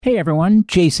Hey everyone,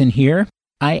 Jason here.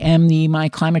 I am the My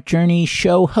Climate Journey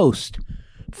show host.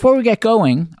 Before we get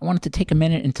going, I wanted to take a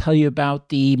minute and tell you about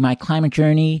the My Climate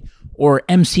Journey, or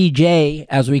MCJ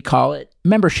as we call it,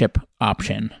 membership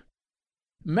option.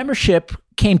 Membership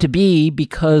came to be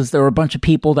because there were a bunch of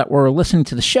people that were listening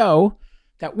to the show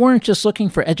that weren't just looking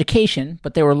for education,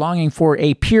 but they were longing for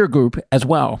a peer group as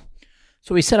well.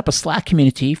 So we set up a Slack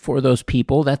community for those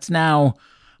people that's now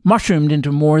mushroomed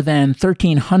into more than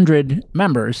 1,300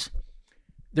 members.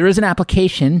 There is an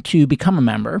application to become a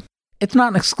member. It's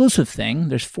not an exclusive thing.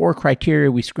 There's 4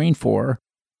 criteria we screen for: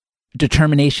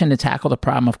 determination to tackle the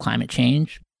problem of climate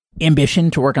change, ambition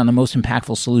to work on the most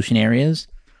impactful solution areas,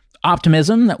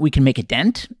 optimism that we can make a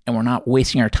dent and we're not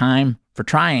wasting our time for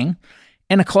trying,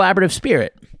 and a collaborative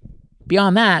spirit.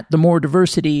 Beyond that, the more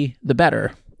diversity, the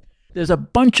better. There's a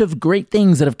bunch of great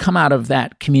things that have come out of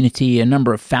that community, a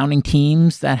number of founding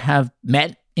teams that have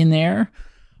met in there,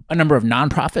 a number of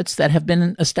nonprofits that have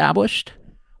been established,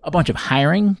 a bunch of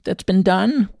hiring that's been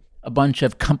done, a bunch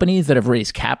of companies that have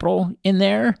raised capital in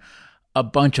there, a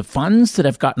bunch of funds that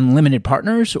have gotten limited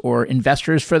partners or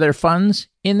investors for their funds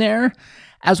in there,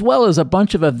 as well as a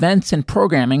bunch of events and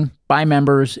programming by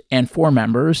members and for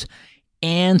members,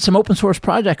 and some open source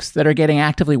projects that are getting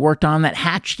actively worked on that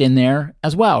hatched in there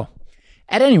as well.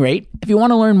 At any rate, if you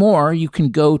want to learn more, you can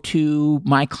go to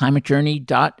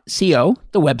myclimatejourney.co,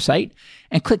 the website,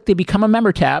 and click the Become a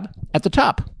Member tab at the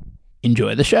top.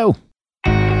 Enjoy the show.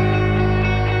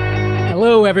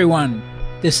 Hello, everyone.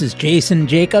 This is Jason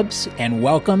Jacobs, and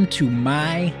welcome to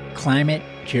My Climate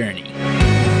Journey.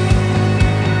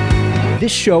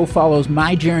 This show follows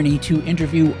my journey to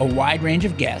interview a wide range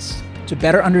of guests to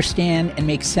better understand and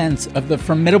make sense of the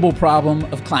formidable problem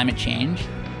of climate change,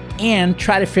 and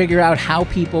try to figure out how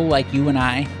people like you and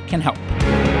I can help.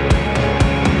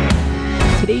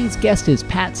 Today's guest is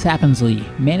Pat Sapensley,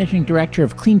 Managing Director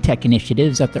of Clean Tech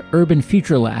Initiatives at the Urban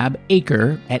Future Lab,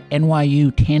 ACRE, at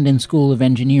NYU Tandon School of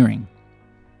Engineering.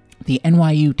 The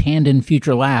NYU Tandon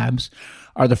Future Labs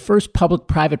are the first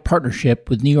public-private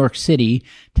partnership with New York City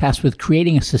tasked with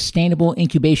creating a sustainable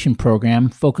incubation program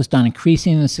focused on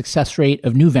increasing the success rate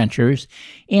of new ventures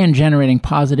and generating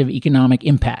positive economic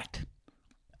impact.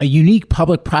 A unique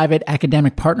public-private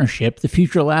academic partnership, the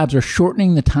Future Labs are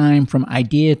shortening the time from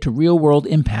idea to real-world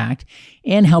impact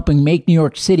and helping make New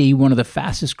York City one of the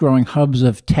fastest-growing hubs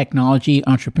of technology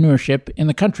entrepreneurship in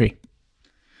the country.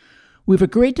 We have a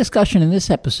great discussion in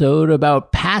this episode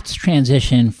about Pat's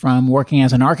transition from working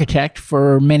as an architect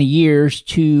for many years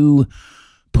to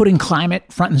putting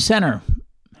climate front and center.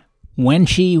 When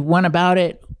she went about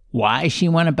it, why she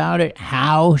went about it,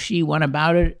 how she went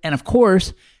about it, and of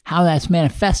course, how that's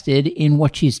manifested in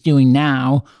what she's doing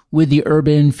now with the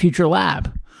Urban Future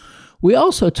Lab. We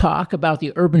also talk about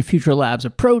the Urban Future Lab's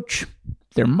approach,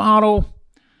 their model,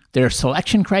 their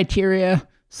selection criteria,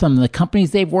 some of the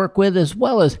companies they've worked with, as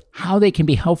well as how they can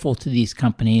be helpful to these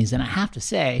companies. And I have to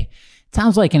say, it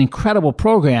sounds like an incredible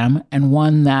program and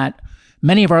one that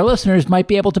many of our listeners might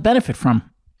be able to benefit from.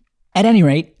 At any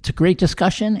rate, it's a great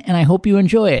discussion, and I hope you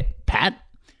enjoy it. Pat,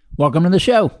 welcome to the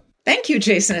show. Thank you,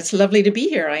 Jason. It's lovely to be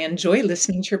here. I enjoy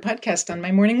listening to your podcast on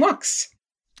my morning walks.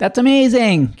 That's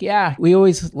amazing. Yeah, we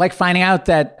always like finding out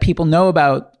that people know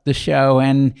about the show.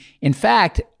 And in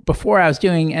fact, before I was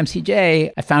doing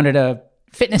MCJ, I founded a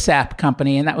fitness app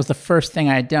company, and that was the first thing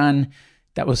I had done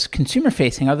that was consumer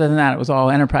facing. Other than that, it was all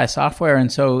enterprise software.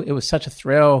 And so it was such a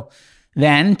thrill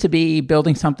then to be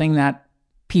building something that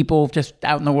people just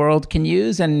out in the world can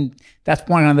use. And that's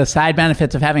one of the side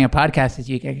benefits of having a podcast, is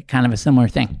you get kind of a similar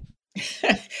thing.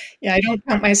 Yeah, I don't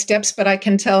count my steps, but I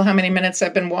can tell how many minutes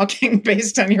I've been walking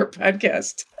based on your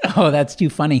podcast. Oh, that's too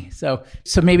funny. So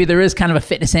maybe there is kind of a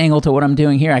fitness angle to what I'm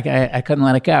doing here. I couldn't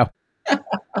let it go.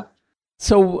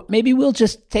 So maybe we'll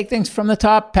just take things from the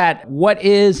top. Pat, what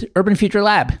is Urban Future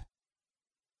Lab?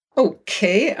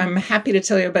 Okay, I'm happy to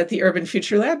tell you about the Urban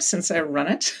Future Lab since I run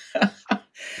it.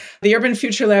 The Urban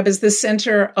Future Lab is the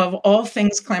center of all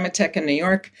things climate tech in New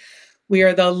York. We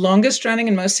are the longest running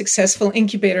and most successful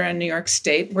incubator in New York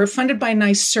State. We're funded by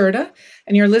NYSERDA,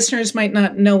 and your listeners might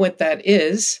not know what that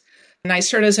is.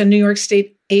 NYSERDA is a New York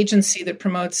State agency that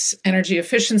promotes energy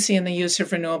efficiency and the use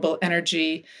of renewable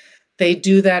energy. They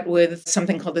do that with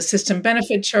something called the system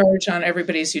benefit charge on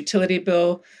everybody's utility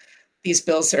bill. These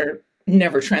bills are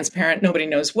never transparent. Nobody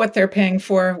knows what they're paying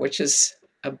for, which is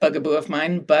a bugaboo of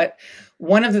mine. But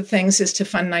one of the things is to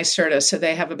fund NYSERDA. So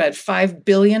they have about $5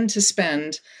 billion to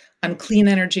spend on clean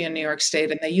energy in New York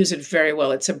State, and they use it very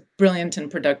well. It's a brilliant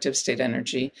and productive state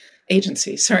energy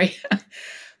agency,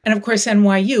 And of course,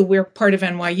 NYU, we're part of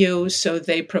NYU, so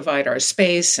they provide our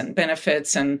space and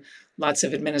benefits and lots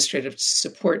of administrative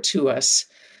support to us.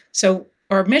 So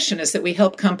our mission is that we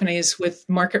help companies with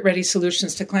market-ready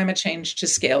solutions to climate change to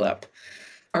scale up.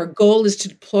 Our goal is to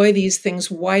deploy these things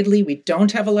widely. We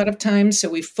don't have a lot of time, so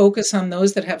we focus on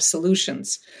those that have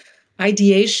solutions.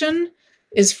 Ideation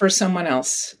is for someone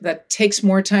else. That takes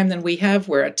more time than we have.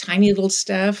 We're a tiny little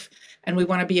staff, and we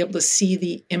want to be able to see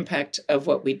the impact of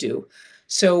what we do.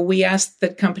 So we ask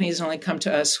that companies only come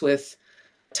to us with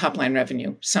top-line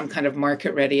revenue, some kind of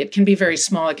market-ready. It can be very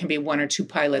small. It can be 1 or 2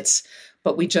 pilots,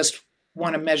 but we just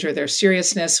want to measure their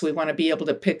seriousness. We want to be able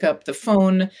to pick up the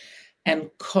phone and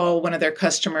call one of their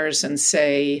customers and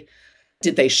say,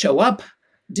 did they show up?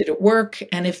 Did it work?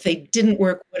 And if they didn't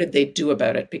work, what did they do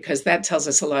about it? Because that tells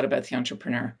us a lot about the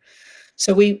entrepreneur.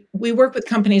 So we work with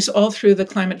companies all through the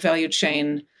climate value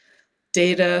chain: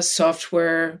 data,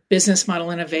 software, business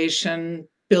model innovation,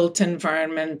 built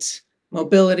environment,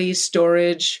 mobility,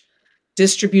 storage,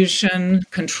 distribution,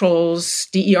 controls,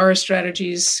 DER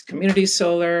strategies, community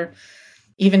solar,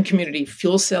 even community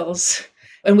fuel cells.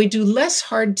 And we do less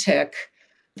hard tech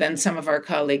than some of our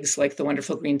colleagues, like the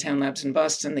wonderful Greentown Labs in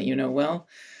Boston that you know well,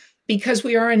 because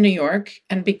we are in New York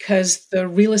and because the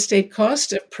real estate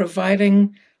cost of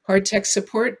providing hard tech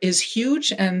support is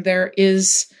huge. And there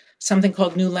is something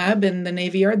called New Lab in the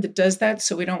Navy Yard that does that.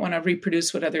 So we don't want to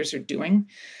reproduce what others are doing.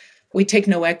 We take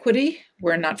no equity.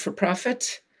 We're not for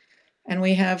profit. And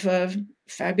we have a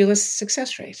fabulous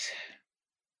success rate.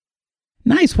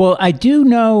 Nice. Well, I do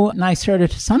know NYSERDA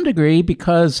to some degree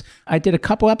because I did a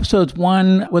couple episodes,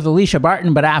 one with Alicia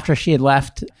Barton, but after she had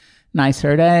left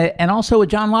NYSERDA, and also with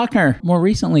John Lochner more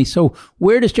recently. So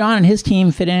where does John and his team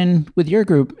fit in with your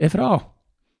group, if at all?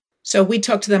 So we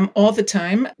talk to them all the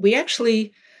time. We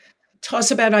actually toss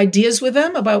about ideas with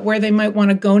them about where they might want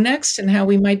to go next and how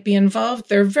we might be involved.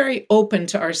 They're very open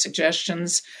to our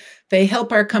suggestions. They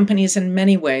help our companies in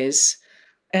many ways.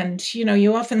 And,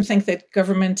 you often think that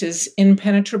government is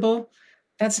impenetrable.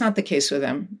 That's not the case with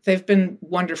them. They've been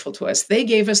wonderful to us. They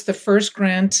gave us the first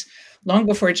grant long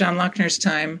before John Lochner's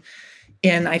time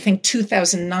in, I think,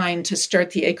 2009 to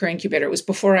start the Acre Incubator. It was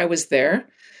before I was there.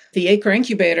 The Acre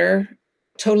Incubator,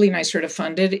 totally NYSERDA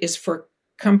funded, is for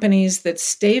companies that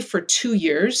stay for 2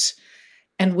 years,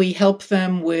 and we help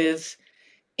them with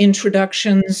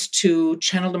introductions to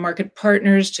channel to market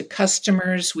partners, to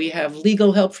customers. We have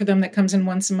legal help for them that comes in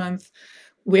once a month.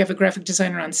 We have a graphic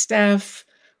designer on staff.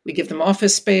 We give them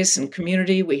office space and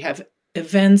community. We have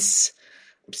events.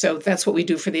 So that's what we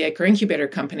do for the Acre Incubator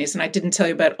companies. And I didn't tell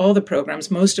you about all the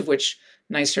programs, most of which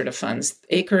NYSERDA funds.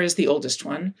 Acre is the oldest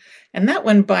one. And that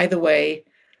one, by the way,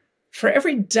 for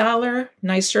every dollar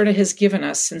NYSERDA has given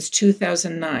us since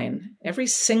 2009, every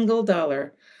single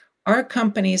dollar, our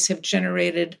companies have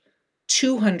generated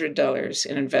 $200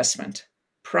 in investment,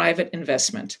 private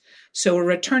investment. So a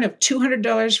return of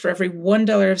 $200 for every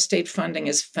 $1 of state funding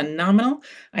is phenomenal.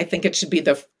 I think it should be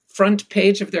the front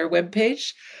page of their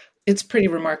webpage. It's pretty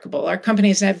remarkable. Our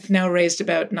companies have now raised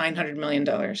about $900 million.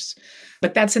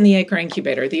 But that's in the Acre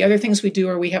Incubator. The other things we do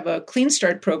are we have a Clean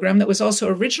Start program that was also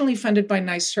originally funded by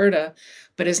NYSERDA,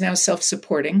 but is now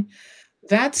self-supporting.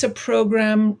 That's a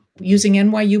program using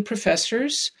NYU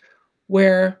professors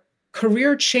where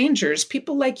career changers,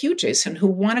 people like you, Jason, who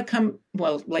want to come,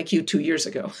 well, like you 2 years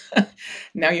ago.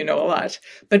 Now you know a lot.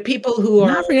 But people who are...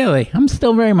 Not really. I'm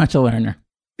still very much a learner.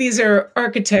 These are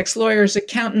architects, lawyers,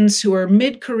 accountants who are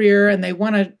mid-career and they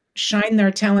want to shine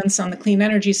their talents on the clean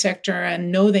energy sector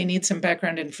and know they need some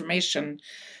background information.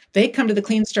 They come to the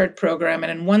Clean Start program,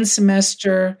 and in one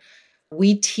semester,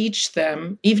 we teach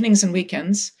them evenings and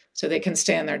weekends so they can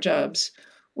stay on their jobs.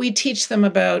 We teach them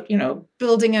about,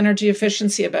 building energy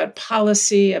efficiency, about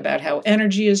policy, about how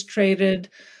energy is traded,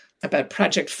 about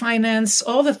project finance,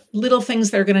 all the little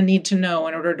things they're going to need to know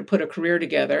in order to put a career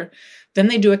together. Then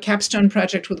they do a capstone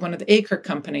project with one of the Acre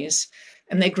companies,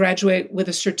 and they graduate with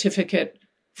a certificate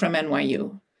from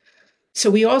NYU. So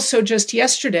we also just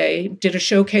yesterday did a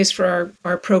showcase for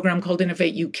our program called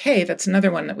Innovate UK. That's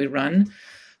another one that we run.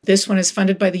 This one is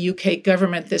funded by the UK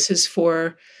government. This is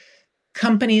for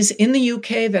companies in the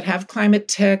UK that have climate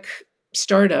tech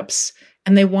startups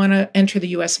and they want to enter the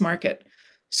US market.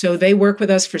 So they work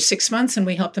with us for 6 months and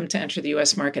we help them to enter the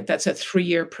US market. That's a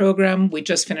 3-year program. We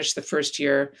just finished the first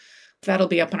year. That'll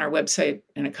be up on our website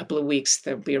in a couple of weeks.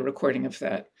 There'll be a recording of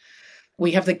that.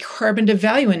 We have the Carbon to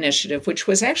Value Initiative, which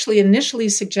was actually initially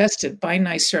suggested by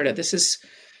NYSERDA. This is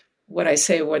what I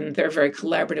say when they're very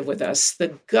collaborative with us.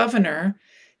 The governor,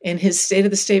 in his State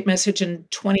of the State message in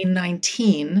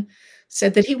 2019,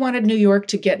 said that he wanted New York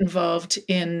to get involved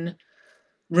in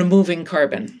removing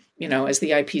carbon. As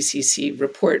the IPCC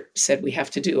report said, we have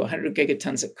to do 100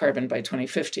 gigatons of carbon by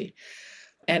 2050.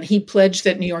 And he pledged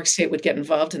that New York State would get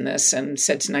involved in this and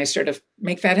said to NYSERDA to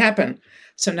make that happen.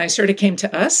 So NYSERDA came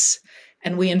to us,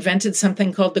 and we invented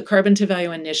something called the Carbon to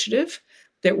Value Initiative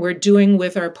that we're doing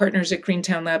with our partners at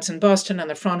Greentown Labs in Boston and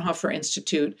the Fraunhofer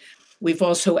Institute. We've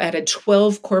also added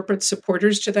 12 corporate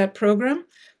supporters to that program.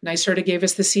 NYSERDA gave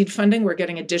us the seed funding. We're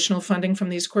getting additional funding from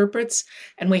these corporates.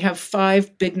 And we have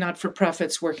 5 big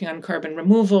not-for-profits working on carbon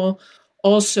removal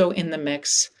also in the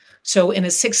mix. So in a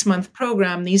 6-month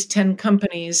program, these 10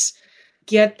 companies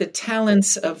get the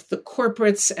talents of the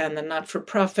corporates and the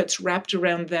not-for-profits wrapped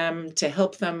around them to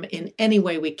help them in any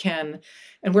way we can.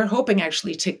 And we're hoping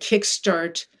actually to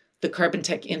kickstart the carbon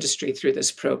tech industry through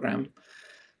this program.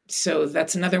 So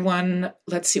that's another one.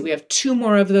 Let's see, we have 2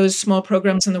 more of those small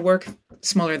programs in the work,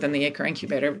 smaller than the Acre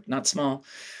Incubator, not small.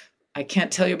 I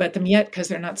can't tell you about them yet because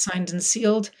they're not signed and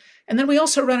sealed. And then we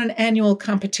also run an annual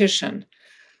competition.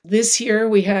 This year,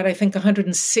 we had, I think,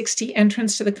 160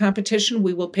 entrants to the competition.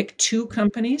 We will pick 2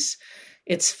 companies.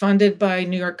 It's funded by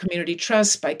New York Community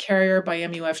Trust, by Carrier, by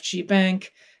MUFG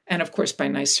Bank, and of course by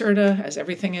NYSERDA, as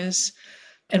everything is.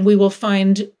 And we will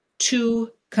find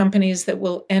 2 companies that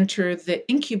will enter the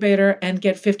incubator and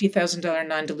get $50,000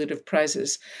 non-dilutive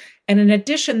prizes. And in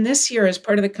addition, this year, as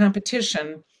part of the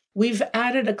competition, we've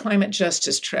added a climate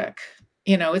justice track.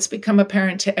 You know, it's become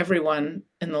apparent to everyone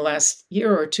in the last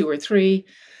year or 2 or 3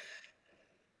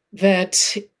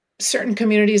 that certain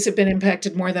communities have been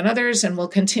impacted more than others and will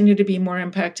continue to be more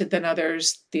impacted than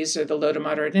others. These are the low to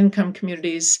moderate income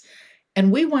communities.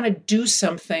 And we want to do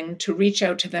something to reach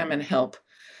out to them and help.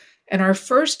 And our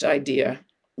first idea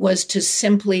was to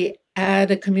simply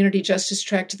add a community justice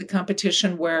track to the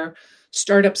competition where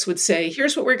startups would say,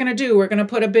 here's what we're going to do. We're going to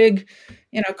put a big,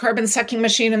 carbon sucking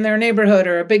machine in their neighborhood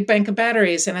or a big bank of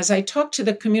batteries. And as I talked to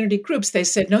the community groups, they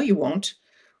said, no, you won't.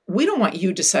 We don't want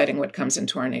you deciding what comes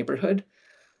into our neighborhood.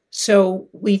 So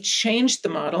we changed the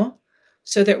model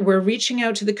so that we're reaching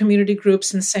out to the community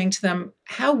groups and saying to them,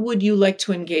 how would you like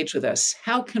to engage with us?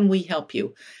 How can we help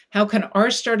you? How can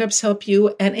our startups help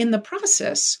you? And in the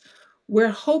process, we're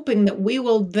hoping that we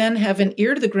will then have an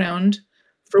ear to the ground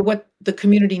for what the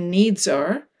community needs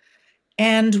are.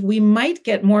 And we might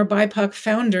get more BIPOC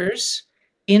founders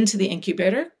into the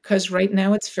incubator because right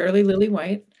now it's fairly lily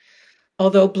white.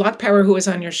 Although Block Power, who was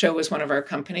on your show, was one of our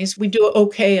companies. We do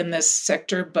okay in this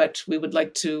sector, but we would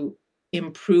like to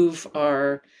improve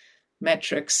our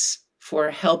metrics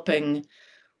for helping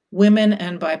women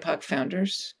and BIPOC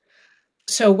founders.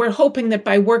 So we're hoping that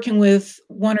by working with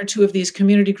 1 or 2 of these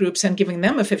community groups and giving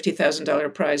them a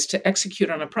 $50,000 prize to execute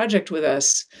on a project with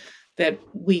us, that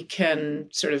we can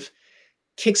sort of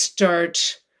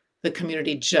kickstart the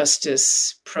community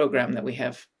justice program that we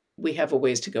have. We have a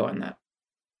ways to go on that.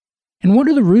 And what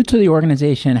are the roots of the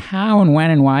organization? How and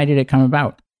when and why did it come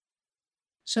about?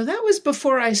 So that was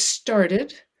before I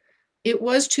started. It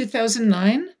was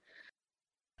 2009.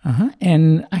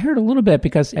 And I heard a little bit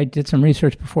because I did some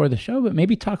research before the show, but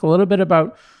maybe talk a little bit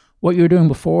about what you were doing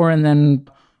before and then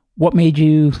what made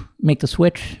you make the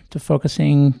switch to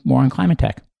focusing more on climate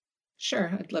tech.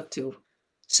 Sure, I'd love to.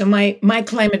 So my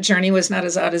climate journey was not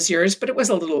as odd as yours, but it was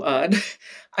a little odd.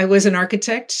 I was an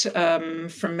architect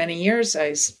for many years.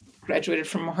 I graduated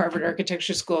from Harvard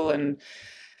Architecture School and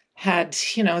had,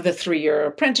 the 3-year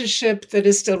apprenticeship that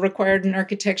is still required in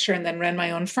architecture, and then ran my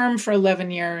own firm for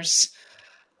 11 years.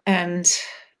 And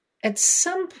at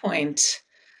some point,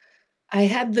 I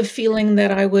had the feeling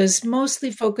that I was mostly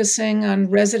focusing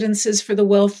on residences for the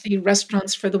wealthy,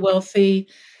 restaurants for the wealthy,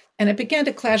 and it began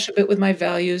to clash a bit with my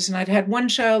values. And I'd had 1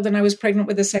 child and I was pregnant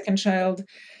with a 2nd child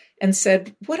and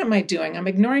said, what am I doing? I'm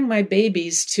ignoring my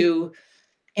babies to,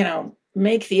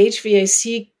 make the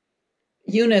HVAC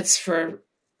units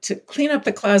to clean up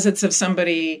the closets of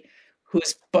somebody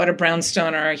who's bought a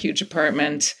brownstone or a huge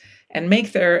apartment and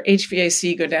make their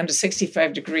HVAC go down to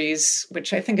 65 degrees,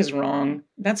 which I think is wrong.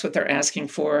 That's what they're asking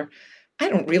for. I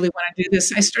don't really want to do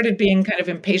this. I started being kind of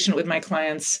impatient with my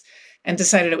clients and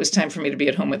decided it was time for me to be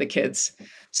at home with the kids.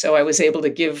 So I was able to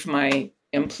give my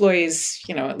employees,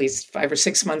 at least 5 or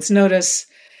 6 months notice.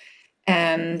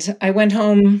 And I went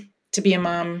home to be a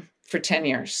mom for 10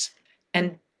 years.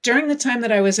 And during the time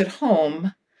that I was at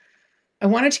home, I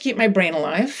wanted to keep my brain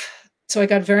alive. So I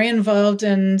got very involved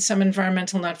in some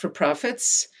environmental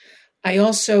not-for-profits. I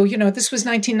also, this was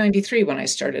 1993 when I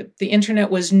started. The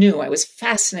internet was new. I was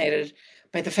fascinated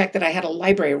by the fact that I had a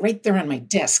library right there on my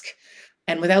desk.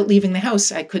 And without leaving the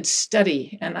house, I could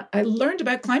study. And I learned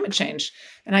about climate change.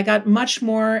 And I got much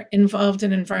more involved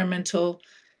in environmental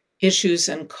issues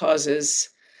and causes.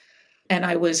 And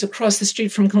I was across the street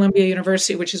from Columbia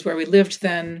University, which is where we lived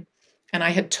then. And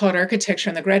I had taught architecture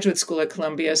in the graduate school at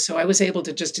Columbia, so I was able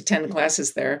to just attend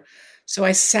classes there. So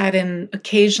I sat in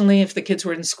occasionally if the kids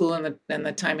were in school and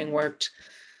the timing worked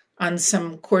on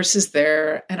some courses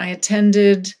there. And I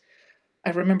attended,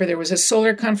 I remember there was a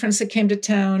solar conference that came to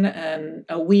town, and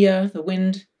AWEA, the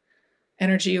wind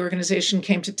energy organization,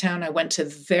 came to town. I went to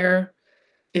their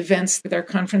events, their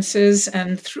conferences,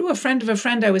 and through a friend of a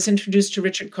friend, I was introduced to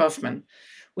Richard Kaufman,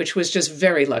 which was just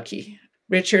very lucky.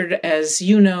 Richard, as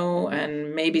you know,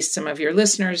 and maybe some of your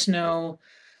listeners know,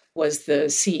 was the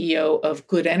CEO of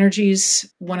Good Energies,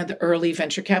 one of the early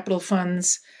venture capital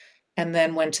funds, and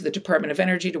then went to the Department of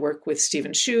Energy to work with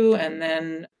Stephen Chu. And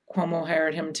then Cuomo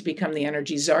hired him to become the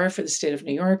energy czar for the state of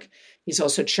New York. He's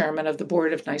also chairman of the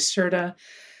board of NYSERDA.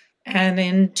 And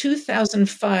in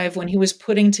 2005, when he was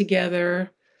putting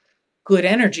together Good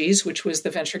Energies, which was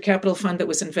the venture capital fund that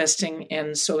was investing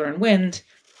in solar and wind,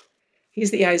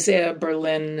 he's the Isaiah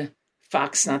Berlin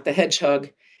fox, not the hedgehog.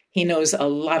 He knows a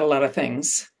lot of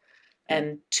things.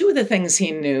 And two of the things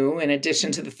he knew, in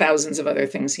addition to the thousands of other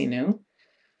things he knew,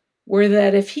 were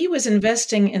that if he was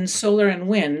investing in solar and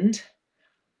wind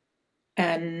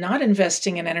and not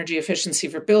investing in energy efficiency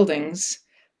for buildings,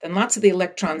 then lots of the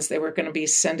electrons they were going to be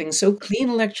sending, so clean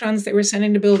electrons they were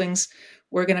sending to buildings,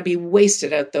 were going to be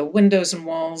wasted out the windows and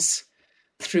walls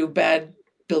through bad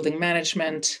building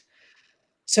management.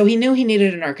 So he knew he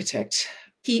needed an architect.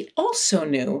 He also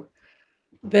knew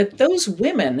that those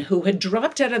women who had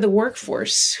dropped out of the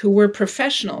workforce, who were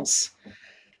professionals,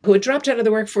 who had dropped out of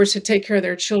the workforce to take care of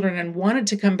their children and wanted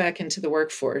to come back into the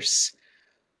workforce,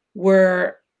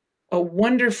 were a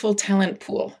wonderful talent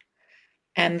pool.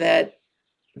 And that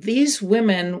these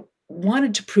women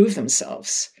wanted to prove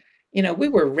themselves. You know, we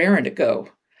were raring to go.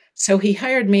 So he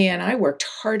hired me, and I worked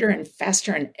harder and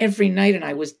faster and every night. And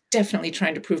I was definitely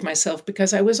trying to prove myself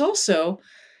because I was also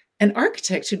an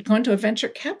architect who'd gone to a venture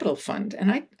capital fund.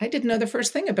 And I didn't know the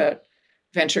first thing about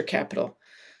venture capital.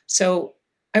 So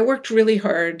I worked really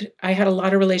hard. I had a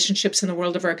lot of relationships in the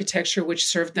world of architecture, which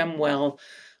served them well.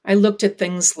 I looked at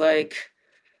things like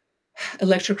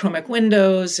electrochromic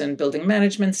windows and building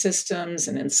management systems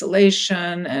and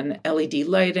insulation and LED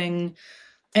lighting.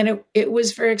 And it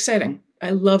was very exciting. I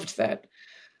loved that.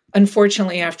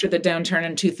 Unfortunately, after the downturn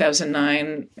in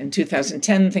 2009 and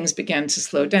 2010, things began to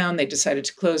slow down. They decided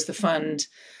to close the fund.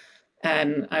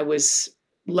 And I was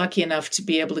lucky enough to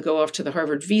be able to go off to the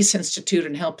Harvard Wyss Institute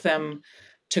and help them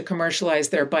to commercialize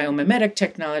their biomimetic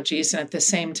technologies. And at the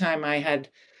same time, I had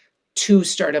two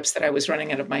startups that I was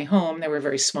running out of my home. They were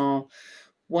very small.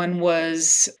 One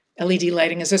was LED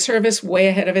lighting as a service, way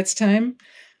ahead of its time,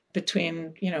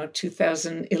 between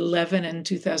 2011 and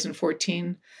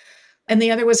 2014. And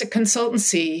the other was a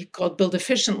consultancy called Build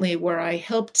Efficiently, where I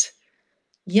helped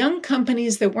young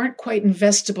companies that weren't quite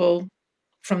investable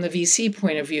from the VC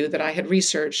point of view that I had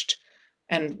researched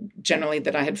and generally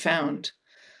that I had found.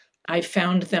 I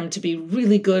found them to be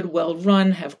really good,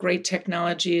 well-run, have great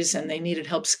technologies, and they needed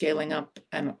help scaling up.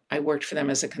 And I worked for them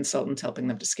as a consultant, helping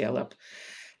them to scale up.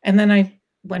 And then I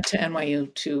went to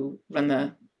NYU to run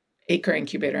the Acre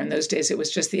Incubator. In those days, it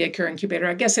was just the Acre Incubator.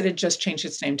 I guess it had just changed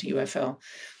its name to UFL.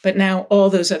 But now all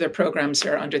those other programs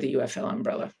are under the UFL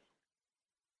umbrella.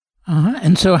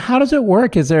 And so how does it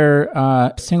work? Is there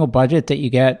a single budget that you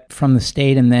get from the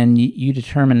state, and then you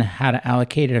determine how to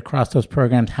allocate it across those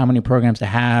programs, how many programs to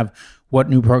have, what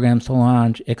new programs to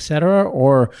launch, et cetera?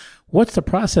 Or what's the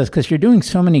process? Because you're doing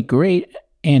so many great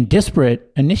and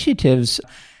disparate initiatives.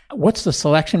 What's the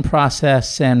selection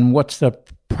process, and what's the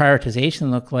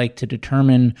prioritization look like to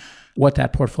determine what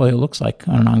that portfolio looks like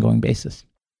on an ongoing basis?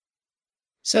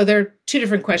 So there are two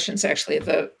different questions, actually.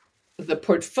 The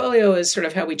portfolio is sort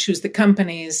of how we choose the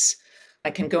companies. I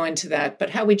can go into that,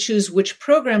 but how we choose which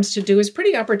programs to do is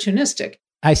pretty opportunistic.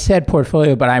 I said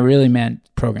portfolio, but I really meant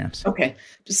programs. Okay.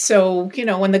 So,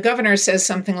 when the governor says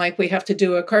something like we have to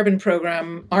do a carbon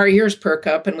program, our ears perk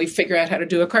up and we figure out how to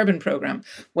do a carbon program.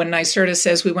 When NYSERDA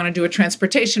says we want to do a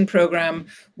transportation program,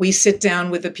 we sit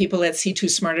down with the people at C2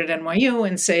 Smart at NYU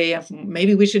and say,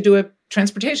 maybe we should do a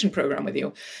transportation program with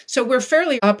you. So we're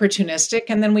fairly opportunistic.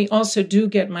 And then we also do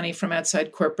get money from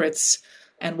outside corporates,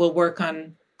 and we'll work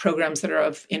on programs that are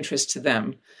of interest to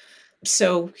them.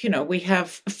 So, we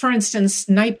have, for instance,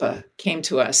 NYPA came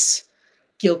to us.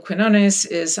 Gil Quinones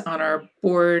is on our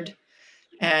board,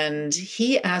 and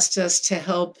he asked us to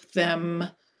help them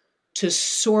to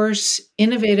source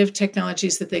innovative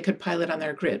technologies that they could pilot on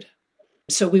their grid.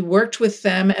 So we worked with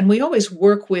them, and we always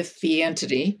work with the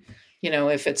entity.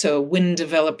 If it's a wind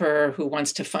developer who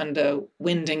wants to fund a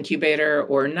wind incubator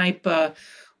or NYPA,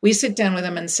 we sit down with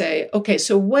them and say, okay,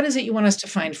 so what is it you want us to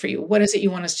find for you? What is it you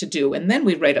want us to do? And then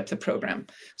we write up the program.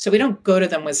 So we don't go to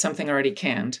them with something already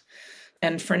canned.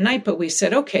 And for NYPA, we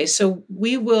said, okay, so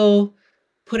we will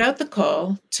put out the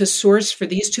call to source for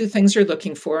these two things you're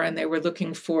looking for. And they were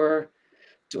looking for,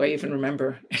 do I even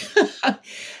remember?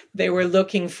 They were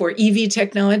looking for EV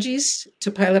technologies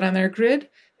to pilot on their grid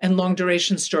and long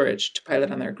duration storage to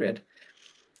pilot on their grid.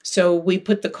 So we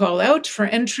put the call out for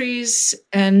entries,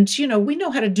 and, we know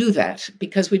how to do that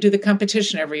because we do the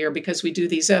competition every year, because we do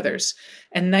these others.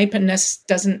 And NYPA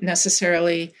doesn't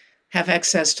necessarily have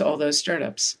access to all those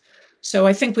startups. So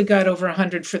I think we got over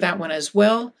 100 for that one as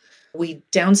well. We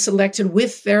down selected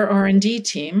with their R&D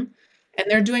team, and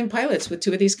they're doing pilots with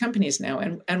two of these companies now.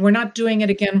 And we're not doing it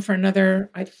again for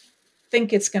another, I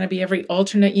think it's going to be every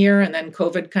alternate year. And then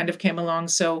COVID kind of came along.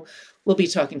 So we'll be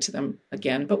talking to them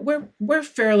again. But we're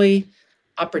fairly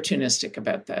opportunistic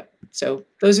about that. So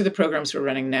those are the programs we're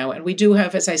running now. And we do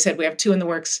have, as I said, we have two in the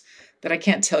works that I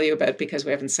can't tell you about because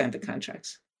we haven't signed the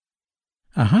contracts.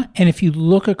 And if you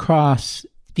look across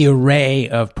the array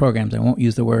of programs, I won't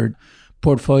use the word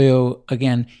portfolio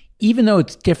again, even though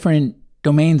it's different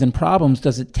domains and problems,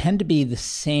 does it tend to be the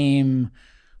same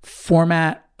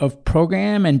format of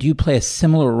program? And do you play a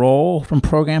similar role from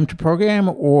program to program,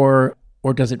 or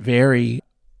does it vary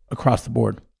across the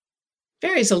board?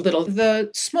 Varies a little.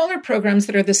 The smaller programs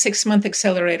that are the 6-month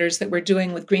accelerators that we're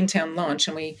doing with Greentown Launch,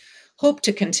 and we hope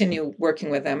to continue working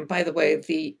with them. By the way,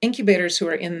 the incubators who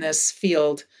are in this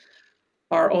field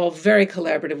are all very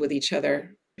collaborative with each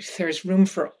other. There's room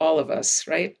for all of us,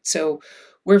 right? So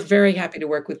we're very happy to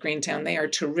work with Greentown. They are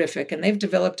terrific. And they've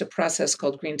developed a process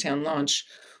called Greentown Launch,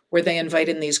 where they invite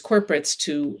in these corporates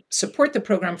to support the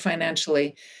program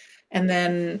financially. And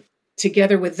then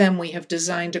together with them, we have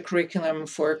designed a curriculum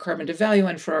for Carbon to Value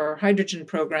and for our hydrogen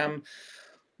program,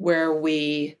 where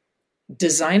we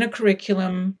design a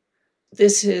curriculum.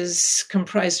 This is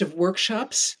comprised of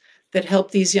workshops that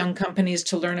help these young companies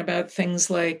to learn about things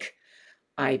like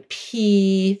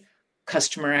IP,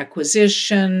 customer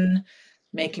acquisition,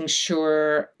 making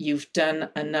sure you've done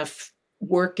enough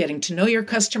work getting to know your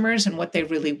customers and what they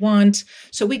really want.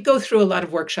 So we go through a lot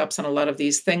of workshops on a lot of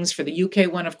these things. For the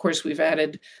UK one, of course, we've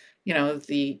added,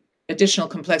 the additional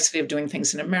complexity of doing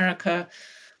things in America.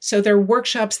 So there are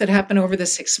workshops that happen over the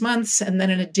 6 months. And then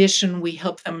in addition, we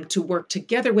help them to work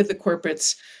together with the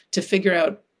corporates to figure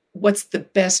out what's the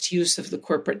best use of the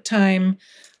corporate time.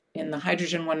 In the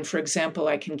hydrogen one, for example,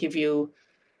 I can give you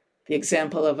the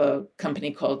example of a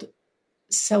company called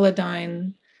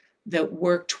Celadine that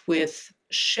worked with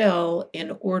Shell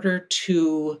in order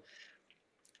to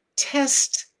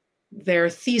test their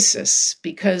thesis,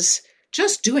 because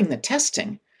just doing the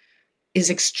testing is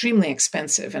extremely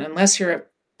expensive. And unless you're a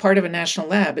part of a national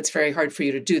lab, it's very hard for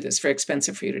you to do this, very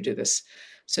expensive for you to do this.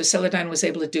 So Celadine was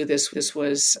able to do this. This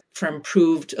was for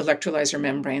improved electrolyzer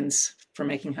membranes for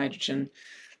making hydrogen.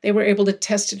 They were able to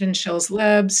test it in Shell's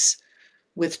labs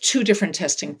with 2 different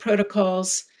testing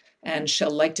protocols, and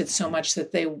Shell liked it so much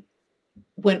that they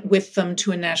went with them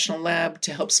to a national lab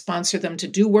to help sponsor them to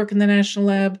do work in the national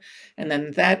lab. And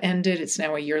then that ended. It's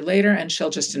now a year later, and Shell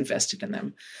just invested in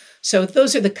them. So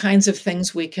those are the kinds of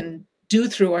things we can do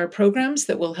through our programs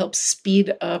that will help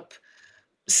speed up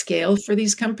scale for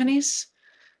these companies.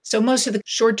 So most of the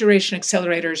short duration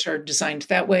accelerators are designed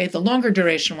that way. The longer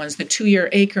duration ones, the 2-year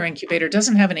Acre incubator,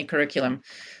 doesn't have any curriculum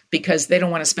because they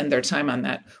don't want to spend their time on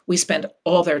that. We spend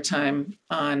all their time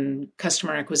on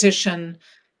customer acquisition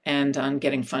and on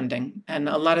getting funding. And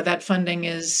a lot of that funding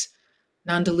is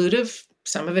non-dilutive.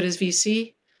 Some of it is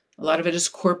VC. A lot of it is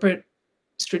corporate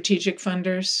strategic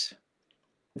funders.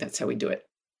 That's how we do it.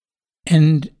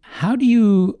 And how do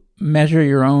you measure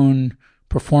your own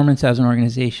performance as an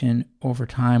organization over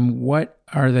time? What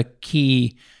are the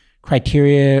key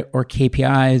criteria or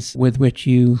KPIs with which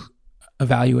you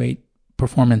evaluate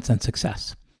performance and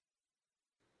success?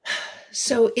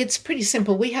 So it's pretty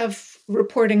simple. We have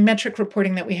metric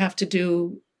reporting that we have to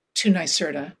do to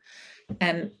NYSERDA.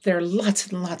 And there are lots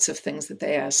and lots of things that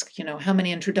they ask. How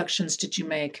many introductions did you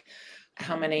make?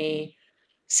 How many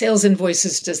sales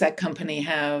invoices does that company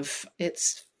have?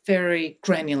 It's very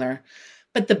granular.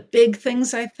 But the big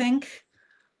things, I think,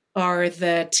 are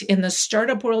that in the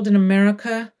startup world in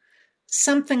America,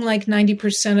 something like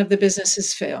 90% of the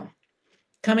businesses fail.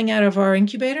 Coming out of our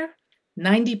incubator,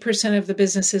 90% of the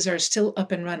businesses are still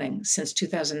up and running since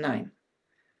 2009.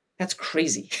 That's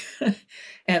crazy.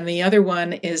 And the other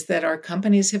one is that our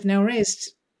companies have now raised,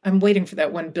 I'm waiting for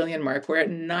that 1 billion mark. We're at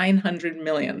 900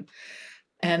 million.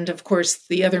 And of course,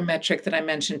 the other metric that I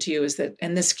mentioned to you is that,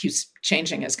 and this keeps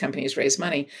changing as companies raise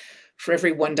money, for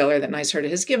every $1 that NYSERDA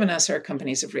has given us, our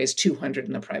companies have raised 200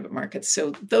 in the private markets.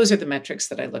 So those are the metrics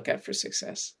that I look at for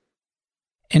success.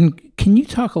 And can you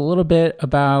talk a little bit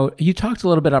about, you talked a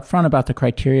little bit up front about the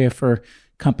criteria for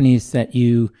companies that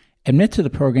you admit to the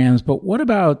programs, but what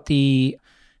about the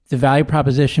value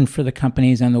proposition for the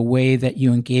companies and the way that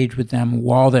you engage with them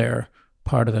while they're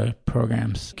part of the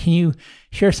programs? Can you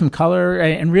share some color?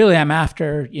 And really, I'm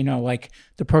after, like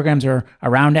the programs are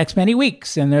around X many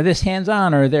weeks and they're this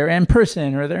hands-on or they're in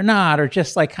person or they're not, or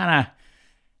just like kind of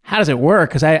how does it work?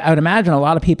 Because I would imagine a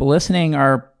lot of people listening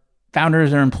are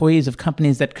founders or employees of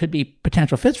companies that could be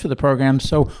potential fits for the program.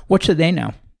 So what should they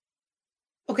know?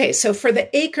 Okay, so for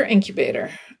the Acre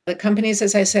Incubator, the companies,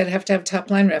 as I said, have to have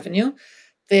top-line revenue.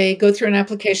 They go through an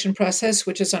application process,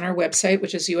 which is on our website,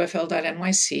 which is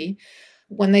ufl.nyc.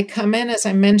 When they come in, as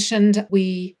I mentioned,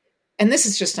 and this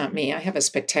is just not me, I have a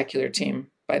spectacular team,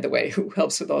 by the way, who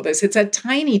helps with all this. It's a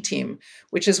tiny team,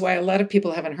 which is why a lot of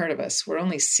people haven't heard of us. We're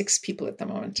only 6 people at the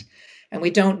moment, and we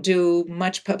don't do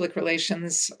much public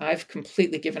relations. I've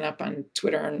completely given up on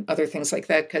Twitter and other things like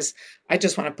that because I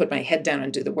just want to put my head down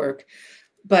and do the work.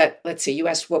 But let's see, you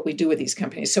asked what we do with these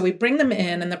companies. So we bring them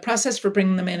in, and the process for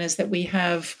bringing them in is that we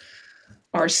have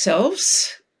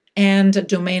ourselves and a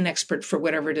domain expert for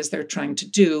whatever it is they're trying to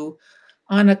do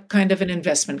on a kind of an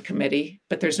investment committee,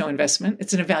 but there's no investment.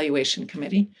 It's an evaluation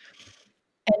committee.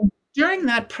 And during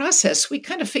that process, we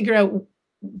kind of figure out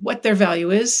what their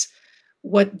value is,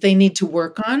 what they need to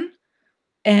work on.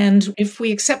 And if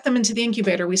we accept them into the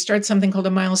incubator, we start something called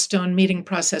a milestone meeting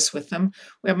process with them.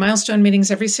 We have milestone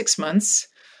meetings every 6 months.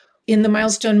 In the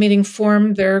milestone meeting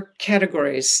form, there are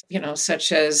categories,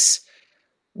 such as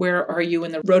where are you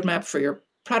in the roadmap for your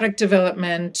product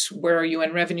development? Where are you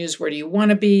in revenues? Where do you want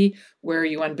to be? Where are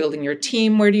you on building your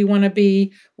team? Where do you want to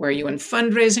be? Where are you in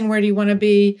fundraising? Where do you want to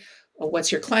be?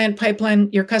 What's your client pipeline,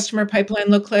 your customer pipeline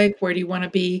look like? Where do you want to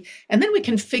be? And then we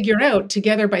can figure out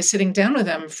together by sitting down with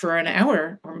them for an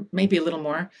hour or maybe a little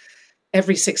more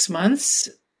every 6 months,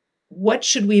 what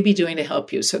should we be doing to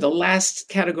help you? So the last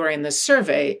category in this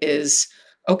survey is,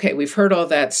 okay, we've heard all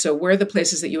that. So where are the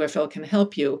places that UFL can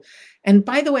help you? And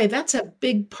by the way, that's a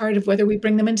big part of whether we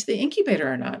bring them into the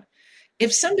incubator or not.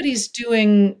 If somebody's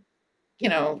doing,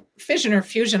 fission or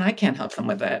fusion, I can't help them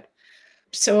with that.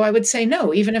 So I would say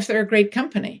no, even if they're a great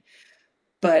company.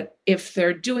 But if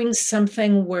they're doing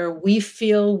something where we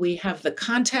feel we have the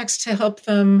contacts to help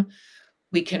them,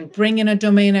 we can bring in a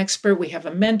domain expert, we have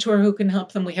a mentor who can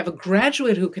help them, we have a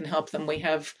graduate who can help them, we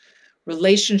have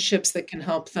relationships that can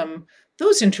help them.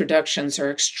 Those introductions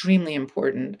are extremely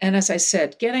important. And as I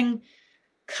said, getting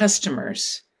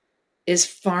customers is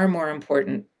far more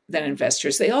important than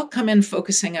investors. They all come in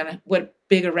focusing on what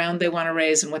big a round they want to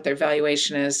raise and what their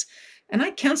valuation is. And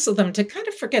I counsel them to kind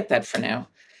of forget that for now.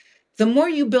 The more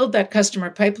you build that customer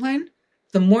pipeline,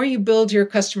 the more you build your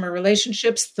customer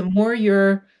relationships, the more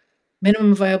your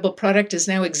minimum viable product is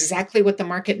now exactly what the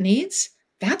market needs.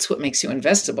 That's what makes you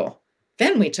investable.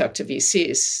 Then we talk to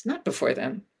VCs, not before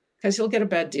then, because you'll get a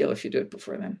bad deal if you do it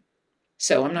before then.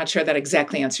 So I'm not sure that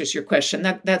exactly answers your question.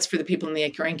 That's for the people in the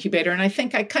Acre Incubator. And I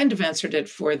think I kind of answered it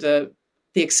for the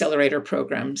accelerator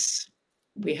programs.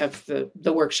 We have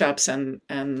the workshops and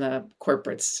the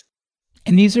corporates.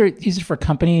 And these are for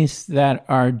companies that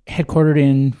are headquartered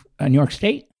in New York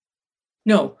State?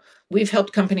 No, we've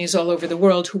helped companies all over the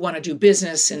world who want to do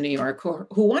business in New York, or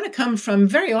who want to come from,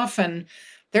 very often,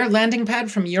 their landing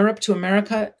pad from Europe to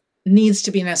America needs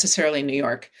to be necessarily New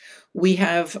York. We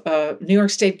have a New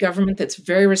York State government that's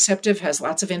very receptive, has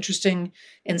lots of interesting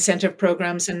incentive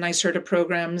programs and NYSERDA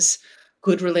programs,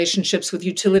 good relationships with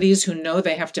utilities who know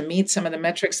they have to meet some of the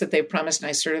metrics that they've promised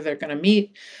NYSERDA they're going to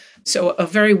meet. So a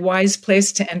very wise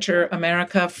place to enter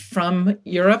America from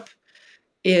Europe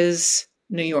is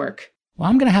New York. Well,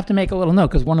 I'm going to have to make a little note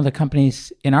because one of the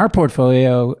companies in our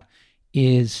portfolio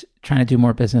is trying to do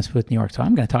more business with New York. So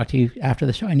I'm going to talk to you after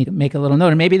the show. I need to make a little note,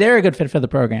 and maybe they're a good fit for the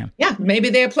program. Yeah, maybe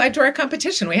they applied to our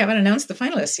competition. We haven't announced the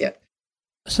finalists yet.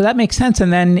 So that makes sense.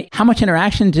 And then how much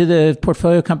interaction do the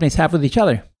portfolio companies have with each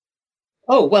other?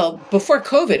 Oh, well, before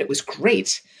COVID, it was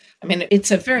great. I mean,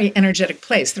 it's a very energetic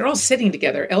place. They're all sitting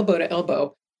together, elbow to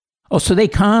elbow. Oh, so they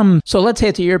come. So let's say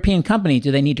it's a European company.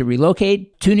 Do they need to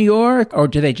relocate to New York, or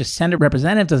do they just send a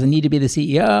representative? Does it need to be the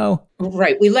CEO?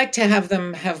 Right. We like to have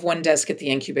them have one desk at the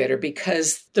incubator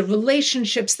because the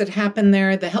relationships that happen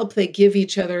there, the help they give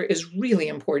each other is really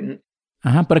important.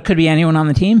 But it could be anyone on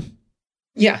the team?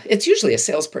 Yeah, it's usually a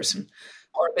salesperson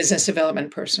or a business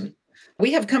development person.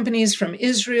 We have companies from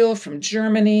Israel, from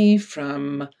Germany,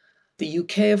 from the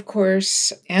UK, of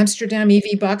course. Amsterdam,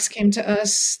 EV Box came to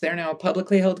us. They're now a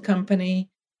publicly held company.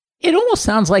 It almost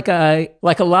sounds like a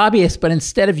lobbyist, but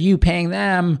instead of you paying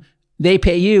them, they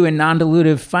pay you in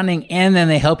non-dilutive funding, and then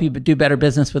they help you do better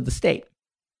business with the state.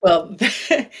 Well,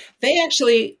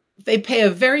 they pay a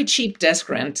very cheap desk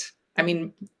rent. I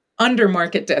mean, under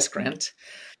market desk rent.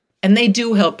 And they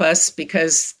do help us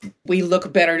because we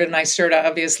look better to NYSERDA,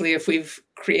 obviously, if we've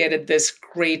created this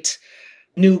great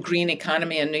new green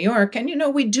economy in New York. And,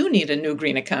 we do need a new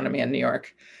green economy in New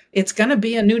York. It's going to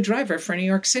be a new driver for New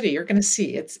York City. You're going to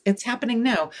see it's happening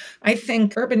now. I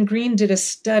think Urban Green did a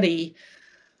study,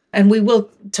 and we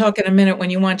will talk in a minute when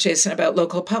you want, Jason, about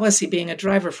local policy being a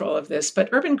driver for all of this. But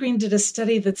Urban Green did a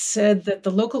study that said that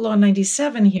the Local Law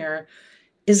 97 here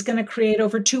is going to create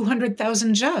over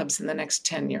 200,000 jobs in the next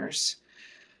 10 years.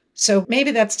 So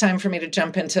maybe that's time for me to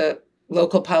jump into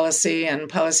local policy and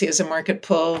policy as a market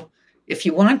pull if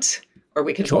you want, or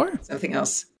we can talk about something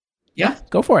else. Yeah?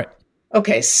 Go for it.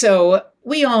 Okay, so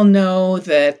we all know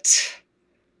that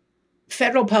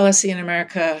federal policy in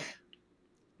America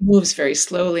moves very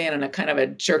slowly and in a kind of a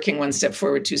jerking one step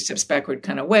forward, two steps backward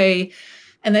kind of way.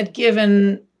 And that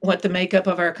given what the makeup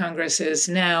of our Congress is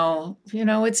now,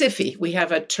 it's iffy. We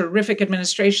have a terrific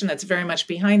administration that's very much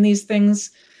behind these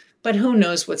things, but who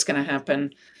knows what's going to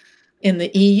happen. In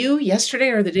the EU, yesterday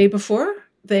or the day before,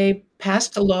 they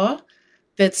passed a law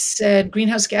that said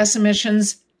greenhouse gas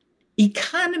emissions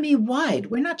economy-wide.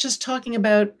 We're not just talking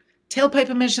about tailpipe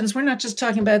emissions. We're not just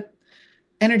talking about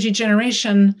energy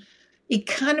generation.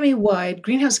 Economy-wide,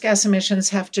 greenhouse gas emissions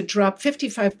have to drop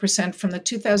 55% from the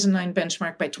 2009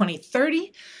 benchmark by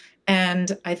 2030.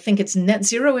 And I think it's net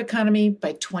zero economy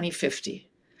by 2050.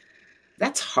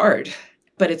 That's hard,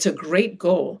 but it's a great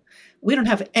goal. We don't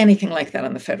have anything like that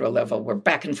on the federal level. We're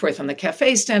back and forth on the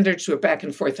CAFE standards. We're back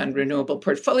and forth on renewable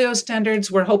portfolio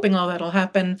standards. We're hoping all that'll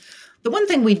happen. The one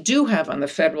thing we do have on the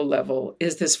federal level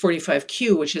is this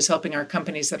 45Q, which is helping our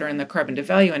companies that are in the Carbon to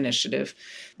Value initiative.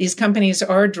 These companies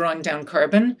are drawing down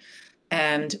carbon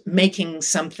and making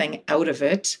something out of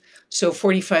it. So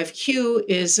 45Q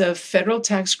is a federal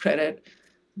tax credit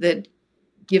that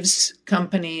gives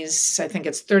companies, I think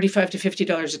it's $35 to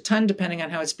 $50 a ton, depending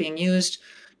on how it's being used,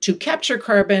 to capture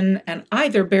carbon and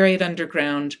either bury it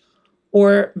underground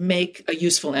or make a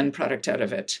useful end product out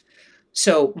of it.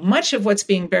 So much of what's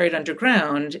being buried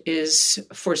underground is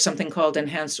for something called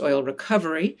enhanced oil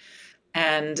recovery.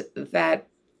 And that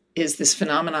is this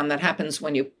phenomenon that happens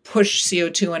when you push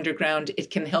CO2 underground. It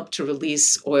can help to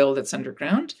release oil that's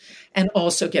underground and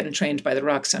also get entrained by the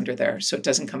rocks under there so it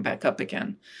doesn't come back up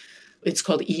again. It's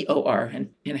called EOR,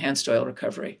 enhanced oil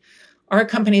recovery. Our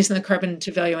companies in the Carbon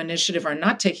to Value initiative are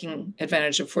not taking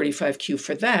advantage of 45Q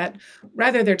for that.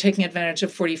 Rather, they're taking advantage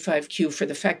of 45Q for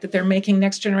the fact that they're making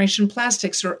next generation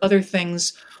plastics or other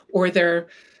things, or they're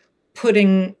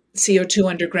putting CO2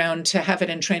 underground to have it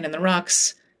entrain in the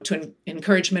rocks to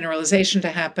encourage mineralization to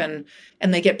happen,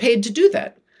 and they get paid to do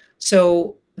that.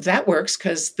 So that works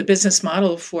because the business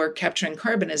model for capturing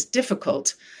carbon is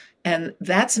difficult. And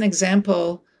that's an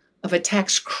example of a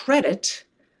tax credit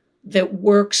that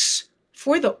works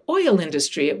for the oil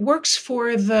industry. It works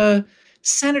for the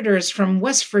senators from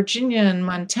West Virginia and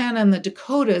Montana and the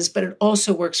Dakotas, but it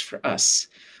also works for us.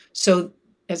 So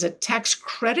as a tax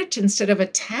credit instead of a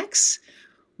tax,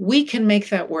 we can make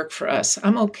that work for us.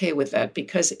 I'm okay with that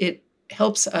because it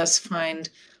helps us find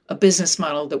a business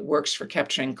model that works for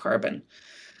capturing carbon.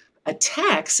 A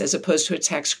tax, as opposed to a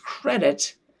tax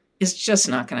credit, is just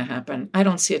not going to happen. I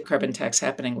don't see a carbon tax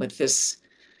happening with this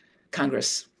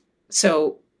Congress.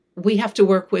 So we have to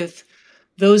work with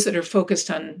those that are focused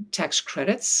on tax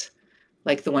credits,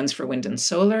 like the ones for wind and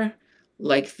solar,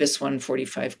 like this one,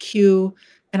 45Q.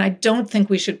 And I don't think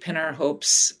we should pin our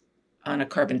hopes on a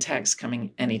carbon tax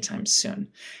coming anytime soon.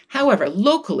 However,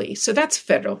 locally, so that's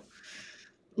federal.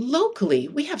 Locally,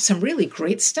 we have some really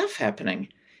great stuff happening.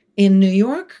 In New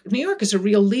York is a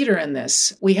real leader in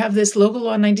this. We have this Local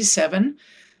Law 97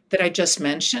 that I just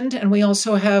mentioned, and we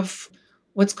also have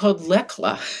what's called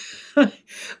LECLA,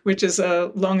 which is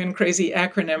a long and crazy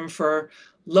acronym for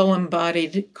Low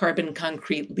Embodied Carbon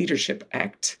Concrete Leadership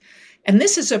Act. And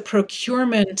this is a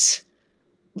procurement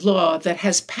law that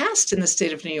has passed in the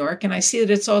state of New York, and I see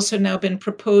that it's also now been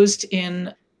proposed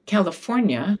in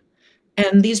California.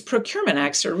 And these procurement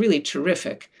acts are really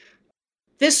terrific.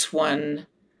 This one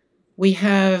we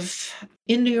have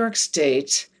in New York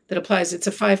State that applies, it's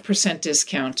a 5%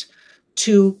 discount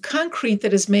to concrete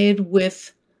that is made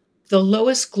with the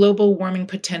lowest global warming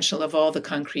potential of all the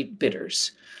concrete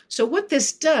bidders. So what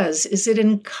this does is it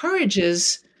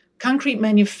encourages concrete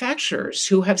manufacturers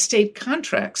who have state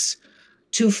contracts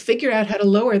to figure out how to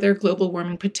lower their global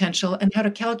warming potential and how to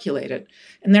calculate it.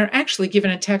 And they're actually given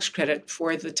a tax credit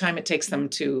for the time it takes them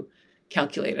to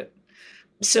calculate it.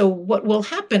 So what will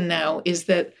happen now is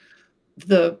that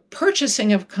the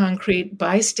purchasing of concrete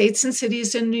by states and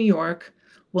cities in New York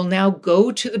will now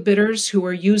go to the bidders who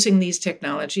are using these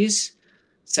technologies,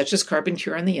 such as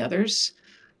CarbonCure and the others.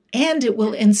 And it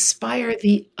will inspire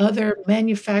the other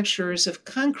manufacturers of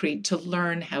concrete to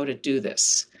learn how to do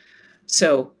this.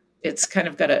 So it's kind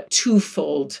of got a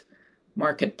twofold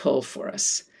market pull for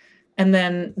us. And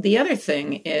then the other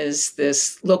thing is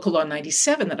this Local Law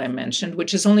 97 that I mentioned,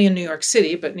 which is only in New York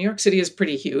City, but New York City is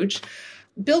pretty huge.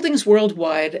 Buildings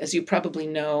worldwide, as you probably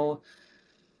know,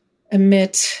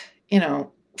 emit,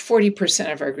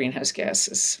 40% of our greenhouse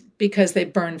gases because they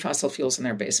burn fossil fuels in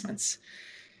their basements.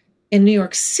 In New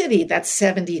York City, that's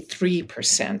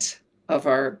 73% of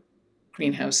our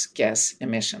greenhouse gas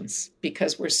emissions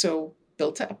because we're so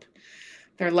built up.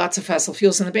 There are lots of fossil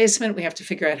fuels in the basement. We have to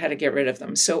figure out how to get rid of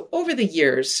them. So over the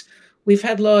years, we've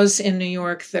had laws in New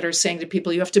York that are saying to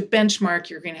people, you have to benchmark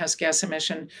your greenhouse gas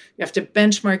emission. You have to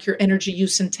benchmark your energy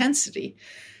use intensity.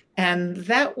 And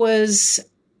that was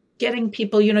getting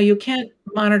people, you can't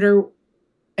monitor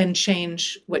and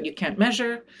change what you can't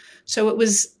measure. So it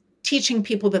was teaching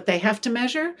people that they have to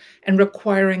measure and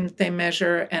requiring that they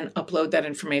measure and upload that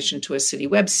information to a city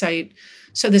website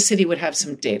so the city would have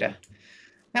some data.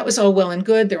 That was all well and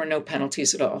good. There were no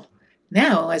penalties at all.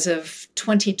 Now, as of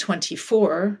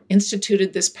 2024,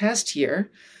 instituted this past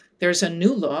year, there's a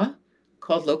new law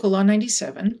called Local Law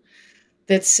 97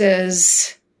 that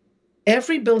says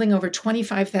every building over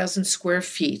 25,000 square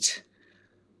feet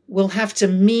will have to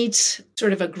meet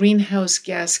sort of a greenhouse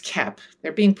gas cap.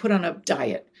 They're being put on a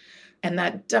diet, and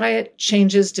that diet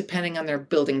changes depending on their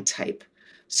building type.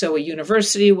 So a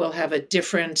university will have a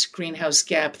different greenhouse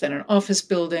gap than an office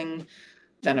building,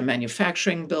 than a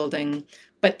manufacturing building,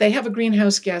 but they have a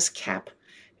greenhouse gas cap,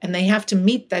 and they have to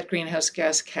meet that greenhouse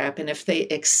gas cap, and if they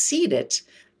exceed it,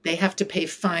 they have to pay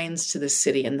fines to the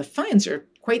city, and the fines are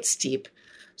quite steep,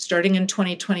 starting in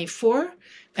 2024,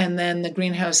 and then the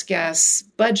greenhouse gas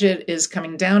budget is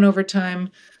coming down over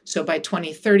time, so by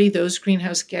 2030, those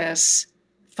greenhouse gas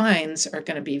fines are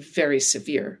going to be very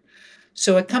severe.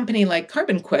 So a company like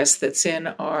Carbon Quest that's in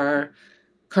our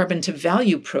Carbon to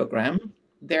Value program,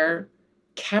 they're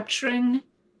capturing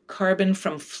carbon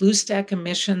from flue stack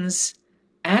emissions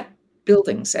at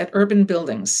buildings, at urban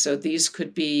buildings. So these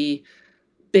could be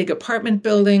big apartment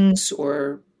buildings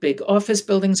or big office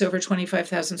buildings over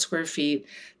 25,000 square feet.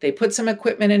 They put some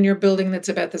equipment in your building that's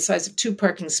about the size of 2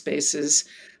 parking spaces.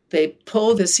 They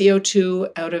pull the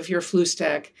CO2 out of your flue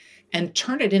stack and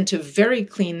turn it into very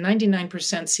clean 99%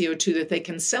 CO2 that they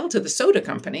can sell to the soda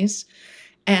companies.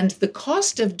 And the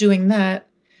cost of doing that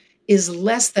is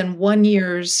less than 1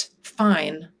 year's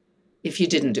fine if you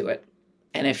didn't do it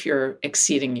and if you're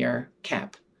exceeding your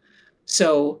cap.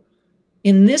 So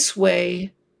in this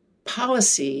way,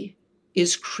 policy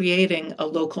is creating a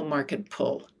local market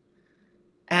pull,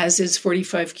 as is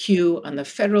 45Q on the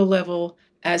federal level,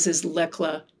 as is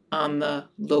LECLA on the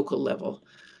local level.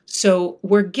 So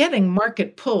we're getting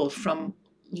market pull from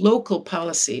local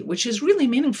policy, which is really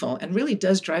meaningful and really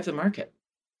does drive the market.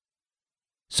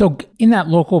 So in that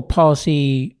local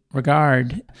policy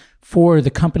regard, for the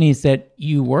companies that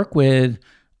you work with,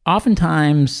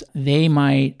 oftentimes they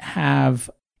might have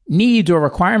needs or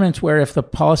requirements where if the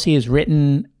policy is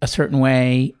written a certain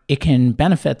way, it can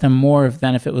benefit them more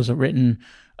than if it was written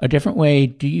a different way.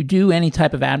 Do you do any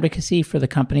type of advocacy for the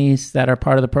companies that are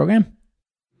part of the program?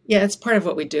 Yeah, it's part of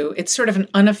what we do. It's sort of an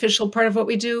unofficial part of what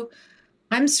we do.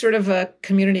 I'm sort of a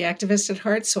community activist at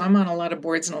heart, so I'm on a lot of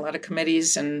boards and a lot of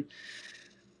committees, and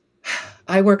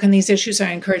I work on these issues.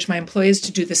 I encourage my employees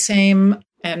to do the same,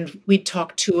 and we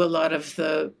talk to a lot of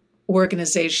the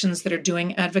organizations that are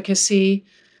doing advocacy.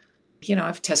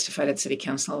 I've testified at city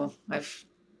council. I've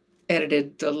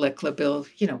edited the LECLA bill.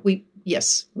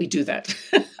 We do that.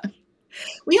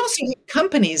 We also have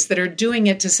companies that are doing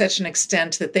it to such an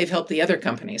extent that they've helped the other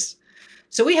companies.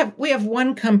 So we have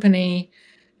one company,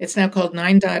 it's now called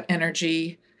 9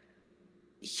 Energy.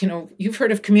 You've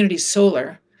heard of community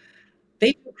solar.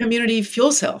 They do community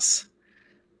fuel cells.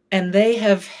 And they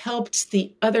have helped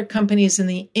the other companies in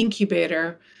the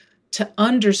incubator to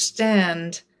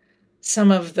understand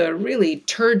some of the really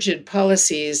turgid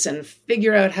policies and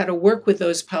figure out how to work with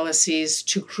those policies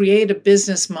to create a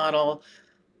business model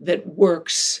that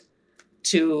works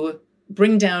to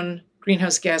bring down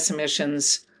greenhouse gas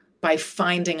emissions by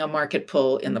finding a market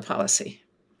pull in the policy.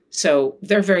 So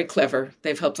they're very clever.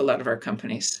 They've helped a lot of our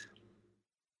companies.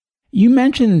 You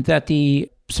mentioned that the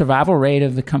survival rate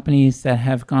of the companies that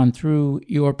have gone through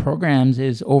your programs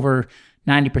is over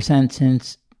 90%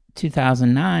 since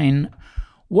 2009.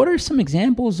 What are some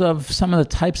examples of some of the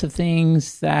types of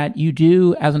things that you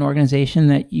do as an organization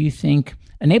that you think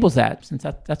enables that, since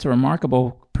that's a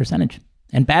remarkable percentage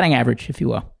and batting average, if you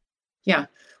will? Yeah.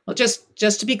 Well,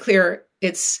 just to be clear,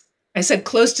 it's I said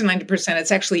close to 90%.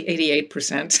 It's actually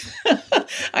 88%.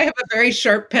 I have a very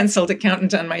sharp penciled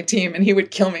accountant on my team, and he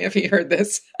would kill me if he heard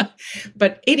this.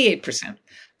 But 88%.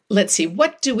 Let's see,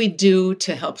 what do we do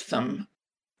to help them?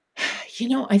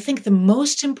 I think the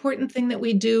most important thing that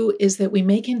we do is that we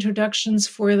make introductions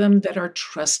for them that are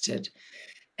trusted.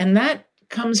 And that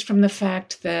comes from the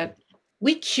fact that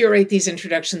we curate these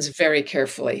introductions very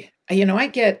carefully. I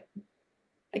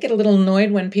get a little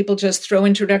annoyed when people just throw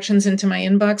introductions into my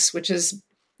inbox, which is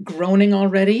groaning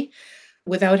already,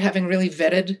 without having really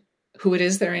vetted who it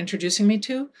is they're introducing me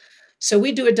to. So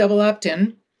we do a double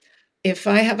opt-in. If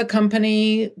I have a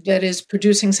company that is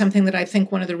producing something that I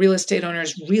think one of the real estate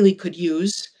owners really could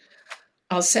use,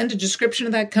 I'll send a description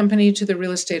of that company to the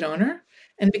real estate owner.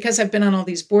 And because I've been on all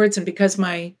these boards and because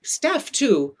my staff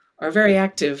too are very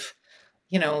active,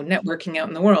 networking out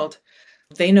in the world,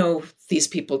 they know these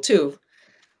people too.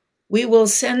 We will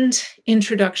send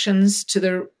introductions to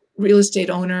the real estate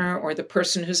owner or the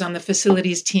person who's on the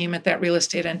facilities team at that real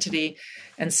estate entity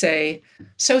and say,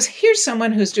 so here's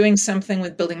someone who's doing something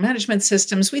with building management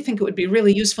systems. We think it would be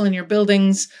really useful in your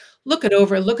buildings. Look it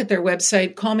over, look at their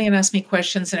website, call me and ask me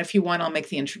questions. And if you want, I'll make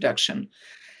the introduction.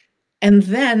 And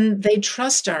then they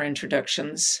trust our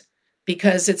introductions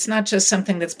because it's not just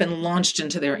something that's been launched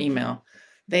into their email.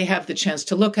 They have the chance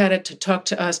to look at it, to talk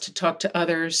to us, to talk to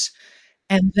others.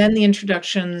 And then the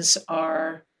introductions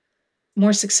are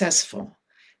more successful.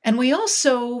 And we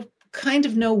also kind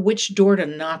of know which door to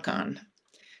knock on.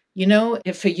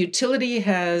 If a utility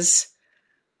has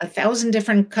 1,000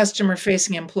 different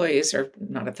customer-facing employees, or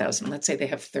not 1,000, let's say they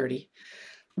have 30,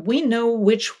 we know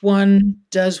which one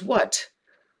does what.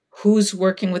 Who's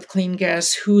working with clean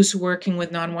gas, who's working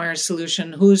with non-wire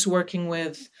solution, who's working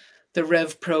with the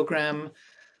REV program.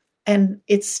 And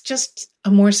it's just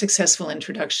a more successful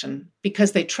introduction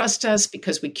because they trust us,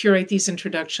 because we curate these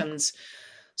introductions.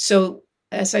 So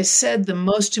as I said, the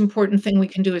most important thing we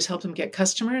can do is help them get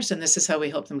customers, and this is how we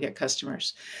help them get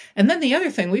customers. And then the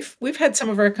other thing, we've had some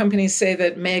of our companies say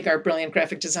that Meg, our brilliant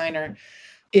graphic designer,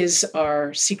 is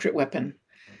our secret weapon.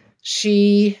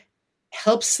 She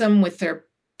helps them with their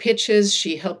pitches.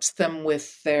 She helps them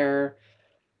with their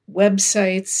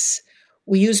websites.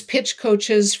 We use pitch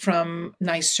coaches from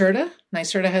NYSERDA.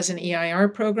 NYSERDA has an EIR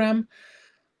program.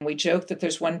 We joke that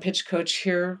there's one pitch coach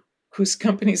here whose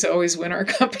companies always win our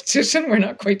competition. We're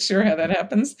not quite sure how that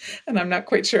happens. And I'm not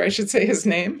quite sure I should say his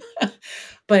name.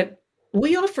 But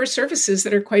we offer services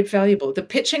that are quite valuable. The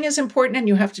pitching is important, and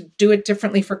you have to do it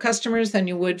differently for customers than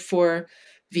you would for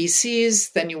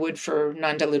VCs, than you would for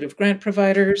non-dilutive grant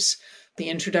providers. The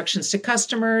introductions to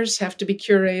customers have to be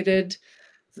curated.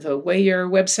 The way your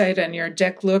website and your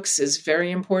deck looks is very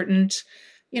important.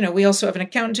 We also have an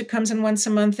accountant who comes in once a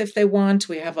month if they want.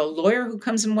 We have a lawyer who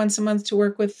comes in once a month to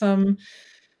work with them.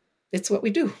 It's what we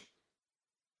do.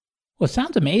 Well, it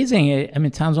sounds amazing.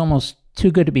 It sounds almost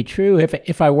too good to be true.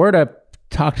 If I were to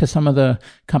talk to some of the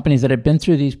companies that have been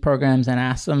through these programs and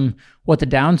ask them what the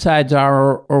downsides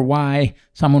are or why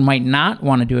someone might not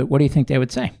want to do it, what do you think they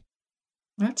would say?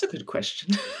 That's a good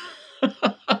question.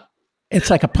 It's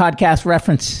like a podcast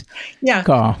reference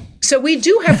call. So we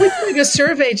do a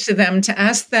survey to them to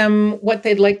ask them what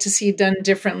they'd like to see done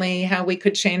differently, how we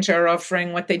could change our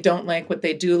offering, what they don't like, what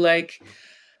they do like.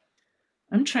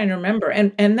 I'm trying to remember.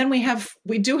 And then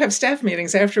we do have staff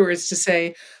meetings afterwards to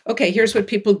say, okay, here's what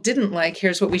people didn't like.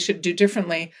 Here's what we should do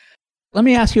differently. Let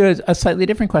me ask you a slightly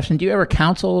different question. Do you ever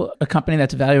counsel a company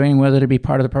that's evaluating whether to be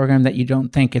part of the program that you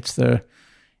don't think it's the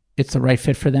right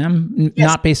fit for them? Yes.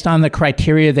 Not based on the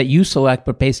criteria that you select,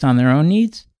 but based on their own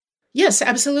needs? Yes,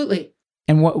 absolutely.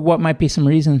 And what might be some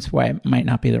reasons why it might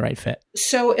not be the right fit?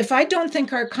 So if I don't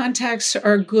think our contacts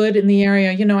are good in the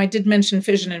area, I did mention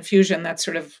fission and fusion. That's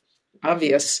sort of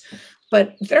obvious.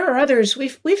 But there are others.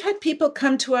 We've had people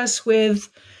come to us with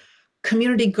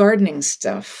community gardening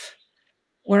stuff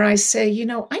where I say,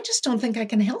 I just don't think I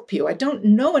can help you. I don't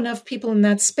know enough people in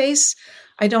that space.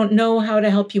 I don't know how to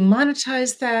help you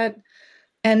monetize that.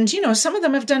 And, some of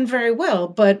them have done very well,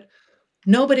 but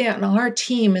nobody on our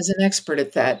team is an expert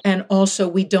at that. And also,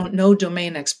 we don't know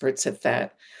domain experts at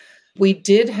that. We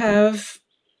did have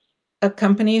a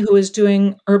company who is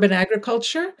doing urban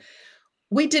agriculture.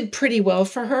 We did pretty well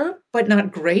for her, but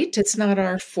not great. It's not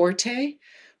our forte.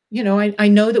 I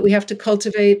know that we have to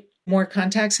cultivate more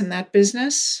contacts in that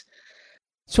business.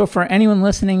 So for anyone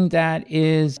listening that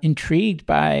is intrigued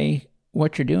by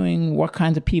what you're doing, what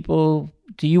kinds of people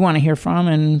do you want to hear from,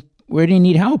 and where do you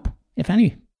need help, if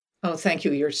any? Oh, thank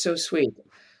you. You're so sweet.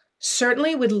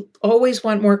 Certainly would always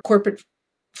want more corporate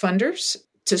funders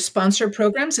to sponsor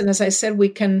programs. And as I said, we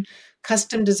can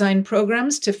custom design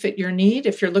programs to fit your need.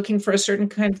 If you're looking for a certain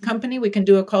kind of company, we can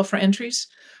do a call for entries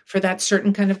for that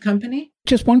certain kind of company.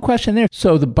 Just one question there.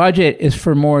 So the budget is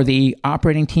for more the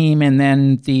operating team, and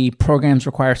then the programs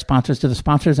require sponsors. Do the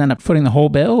sponsors end up footing the whole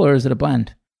bill, or is it a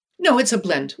blend? No, it's a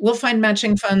blend. We'll find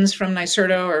matching funds from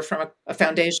NYSERDA or from a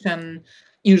foundation,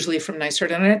 usually from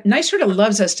NYSERDA. And NYSERDA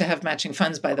loves us to have matching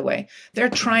funds, by the way. They're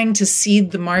trying to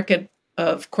seed the market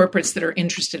of corporates that are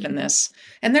interested in this.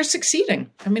 And they're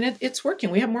succeeding. I mean, it's working.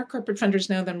 We have more corporate funders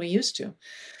now than we used to.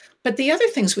 But the other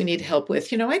things we need help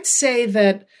with, I'd say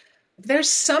that there's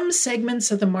some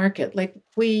segments of the market, like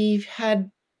we've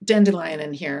had Dandelion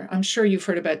in here. I'm sure you've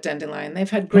heard about Dandelion. They've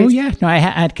had great... Oh, yeah. No, I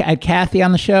had Kathy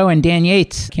on the show, and Dan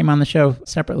Yates came on the show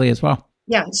separately as well.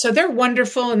 Yeah, so they're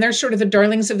wonderful, and they're sort of the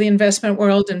darlings of the investment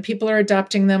world, and people are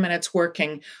adopting them, and it's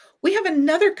working. We have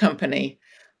another company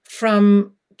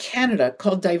from Canada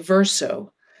called Diverso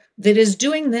that is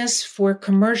doing this for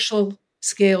commercial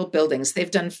scale buildings. They've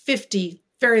done 50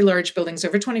 very large buildings,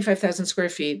 over 25,000 square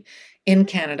feet in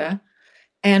Canada.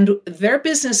 And their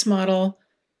business model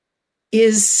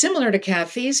is similar to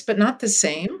Kathy's, but not the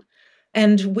same.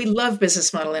 And we love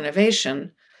business model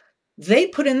innovation. They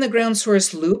put in the ground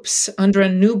source loops under a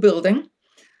new building,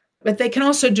 but they can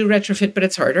also do retrofit, but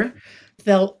it's harder.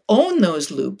 They'll own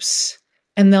those loops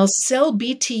and they'll sell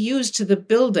BTUs to the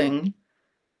building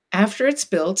after it's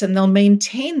built, and they'll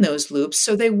maintain those loops.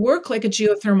 So they work like a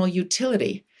geothermal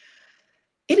utility.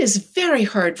 It is very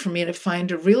hard for me to find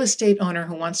a real estate owner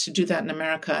who wants to do that in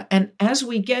America. And as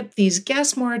we get these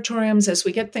gas moratoriums, as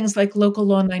we get things like Local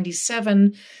Law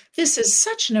 97, this is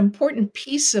such an important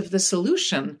piece of the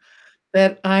solution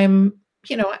that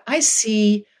I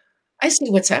see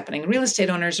what's happening. Real estate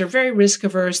owners are very risk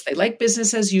averse. They like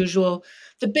business as usual.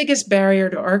 The biggest barrier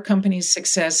to our company's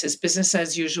success is business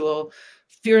as usual,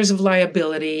 fears of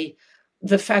liability,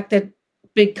 the fact that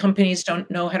big companies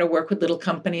don't know how to work with little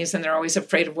companies, and they're always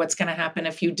afraid of what's going to happen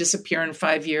if you disappear in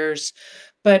 5 years.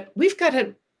 But we've got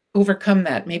to overcome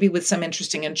that, maybe with some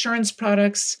interesting insurance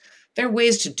products. There are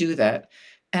ways to do that.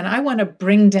 And I want to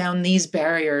bring down these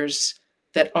barriers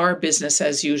that are business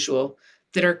as usual,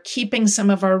 that are keeping some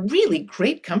of our really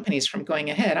great companies from going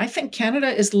ahead. I think Canada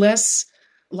is less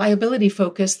liability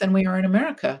focused than we are in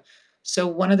America. So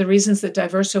one of the reasons that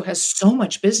Diverso has so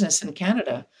much business in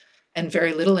Canada and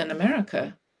very little in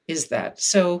America is that.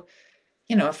 So,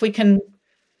 if we can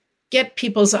get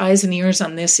people's eyes and ears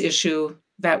on this issue,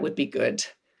 that would be good.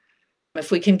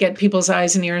 If we can get people's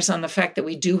eyes and ears on the fact that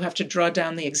we do have to draw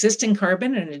down the existing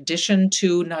carbon in addition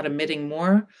to not emitting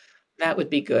more, that would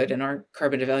be good. And our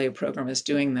carbon to value program is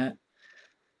doing that.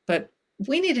 But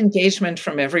we need engagement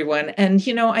from everyone. And,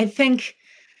 I think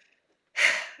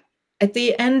at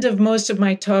the end of most of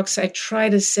my talks, I try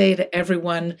to say to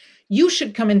everyone, you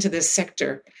should come into this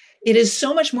sector. It is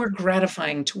so much more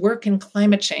gratifying to work in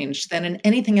climate change than in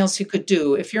anything else you could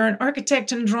do. If you're an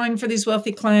architect and drawing for these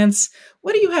wealthy clients,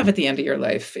 what do you have at the end of your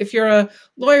life? If you're a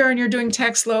lawyer and you're doing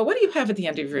tax law, what do you have at the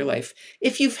end of your life?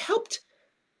 If you've helped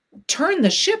turn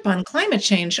the ship on climate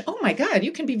change, oh my God,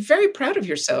 you can be very proud of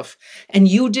yourself. And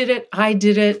you did it, I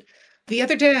did it. The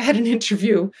other day I had an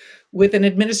interview with an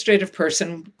administrative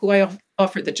person who I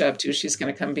offered the job to. She's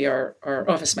going to come be our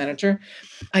office manager.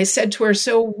 I said to her,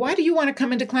 so why do you want to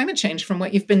come into climate change from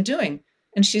what you've been doing?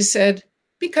 And she said,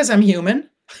 because I'm human.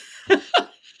 And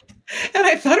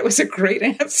I thought it was a great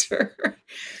answer.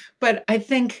 But I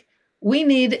think we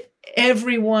need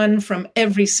everyone from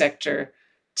every sector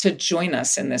to join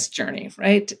us in this journey,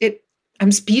 right?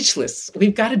 I'm speechless.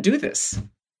 We've got to do this.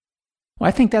 Well,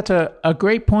 I think that's a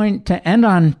great point to end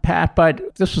on, Pat,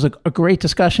 but this was a great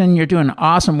discussion. You're doing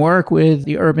awesome work with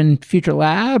the Urban Future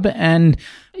Lab. And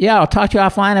yeah, I'll talk to you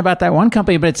offline about that one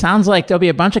company, but it sounds like there'll be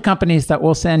a bunch of companies that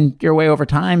we'll send your way over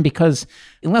time, because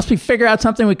unless we figure out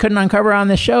something we couldn't uncover on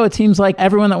this show, it seems like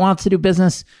everyone that wants to do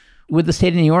business with the state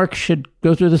of New York should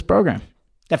go through this program.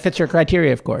 That fits your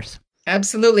criteria, of course.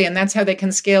 Absolutely. And that's how they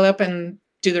can scale up and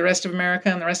do the rest of America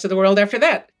and the rest of the world after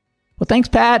that. Well, thanks,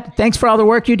 Pat. Thanks for all the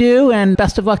work you do, and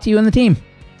best of luck to you and the team.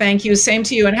 Thank you. Same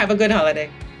to you, and have a good holiday.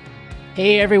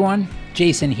 Hey, everyone.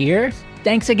 Jason here.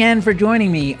 Thanks again for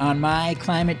joining me on my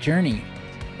climate journey.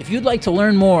 If you'd like to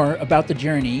learn more about the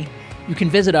journey, you can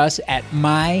visit us at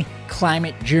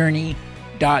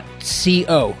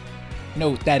myclimatejourney.co.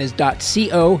 Note, that is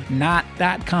 .co, not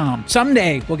 .com.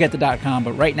 Someday we'll get the .com,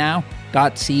 but right now,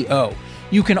 .co.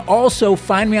 You can also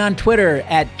find me on Twitter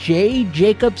at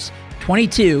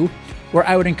jjacobs22, where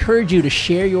I would encourage you to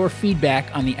share your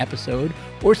feedback on the episode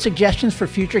or suggestions for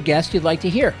future guests you'd like to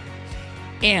hear.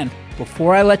 And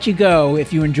before I let you go,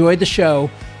 if you enjoyed the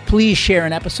show, please share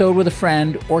an episode with a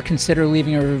friend or consider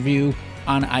leaving a review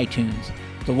on iTunes.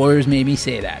 The lawyers made me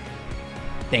say that.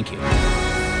 Thank you.